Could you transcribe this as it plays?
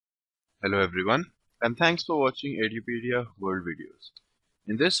Hello everyone, and thanks for watching Edupedia World Videos.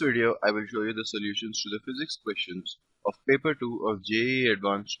 In this video, I will show you the solutions to the physics questions of Paper 2 of JEE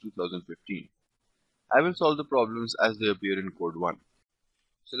Advanced 2015. I will solve the problems as they appear in Code 1.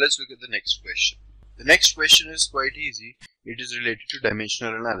 So let's look at the next question. The next question is quite easy. It is related to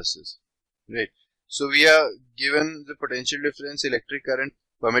dimensional analysis. Right. So we are given the potential difference, electric current,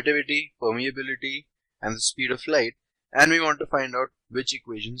 permittivity, permeability, and the speed of light, and we want to find out which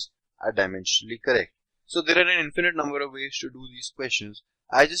equations are dimensionally correct. So there are an infinite number of ways to do these questions.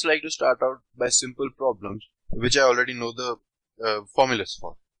 I just like to start out by simple problems which I already know the formulas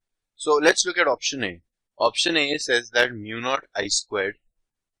for. So let's look at option A. Option A says that mu naught I squared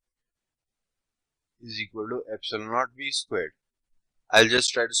is equal to epsilon naught V squared. I'll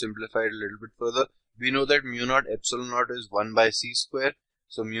just try to simplify it a little bit further. We know that mu naught epsilon naught is 1 by c square.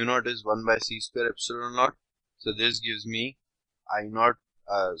 So mu naught is 1 by c square epsilon naught. So this gives me I naught.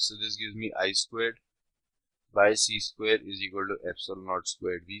 So this gives me I squared by c squared is equal to epsilon naught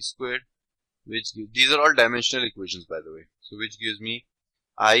squared v squared. These are all dimensional equations, by the way. So which gives me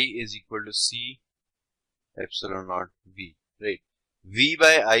I is equal to c epsilon naught v. Right. V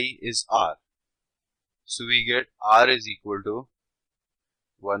by I is r. So we get r is equal to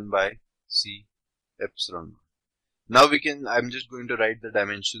 1 by c epsilon naught. Now I'm just going to write the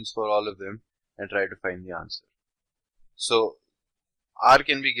dimensions for all of them and try to find the answer. So r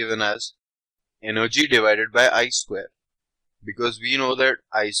can be given as energy divided by I square, because we know that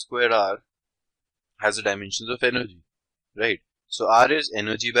I square r has the dimensions of energy, right? So r is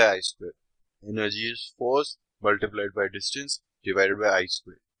energy by I square. Energy is force multiplied by distance divided by I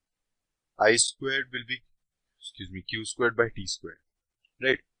squared. I squared will be, q squared by t squared,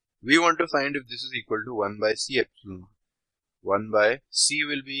 right? We want to find if this is equal to 1 by c epsilon. 1 by c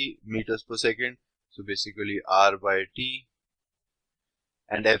will be meters per second, so basically r by t.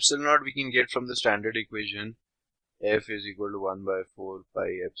 And epsilon naught we can get from the standard equation. F is equal to 1 by 4 pi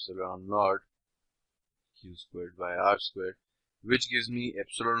epsilon naught q squared by r squared, which gives me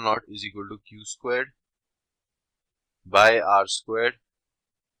epsilon naught is equal to q squared by r squared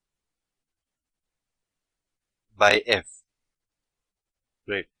by f.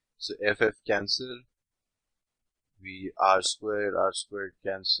 Right. So f cancel. R squared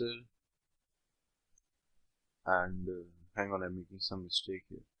cancel. And hang on, I'm making some mistake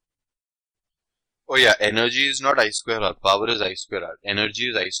here. Oh yeah, energy is not I square r, power is I square r. Energy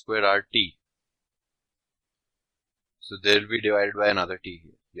is I square r t. So there will be divided by another t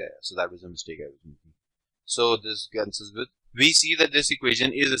here. Yeah, so that was a mistake I was making. So this cancels with, we see that this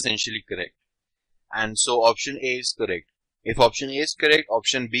equation is essentially correct. And so option A is correct. If option A is correct,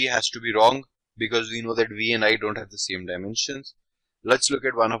 option B has to be wrong, because we know that V and I don't have the same dimensions. Let's look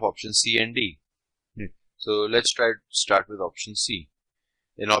at one of option C and D. So let's try to start with option C.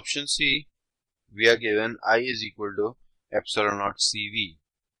 In option C, we are given I is equal to epsilon naught CV,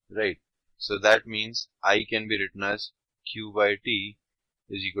 right? So that means I can be written as Q by T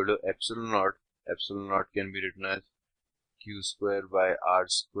is equal to epsilon naught. Epsilon naught can be written as Q squared by R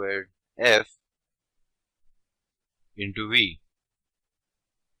squared F into V,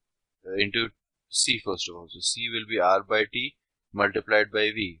 into C first of all. So C will be R by T multiplied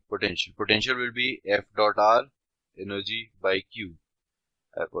by V, potential. Potential will be F dot R, energy, by Q.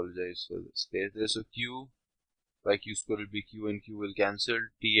 I apologize for the space there. So Q by Q square will be Q and Q will cancel.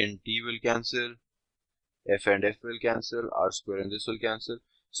 T and T will cancel. F and F will cancel. R square and this will cancel.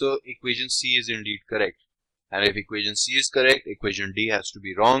 So equation C is indeed correct. And if equation C is correct, equation D has to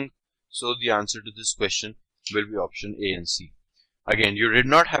be wrong. So the answer to this question will be option A and C. Again, you did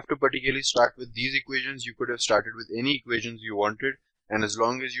not have to particularly start with these equations. You could have started with any equations you wanted, and as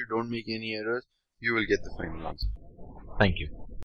long as you don't make any errors, you will get the final answer. Thank you.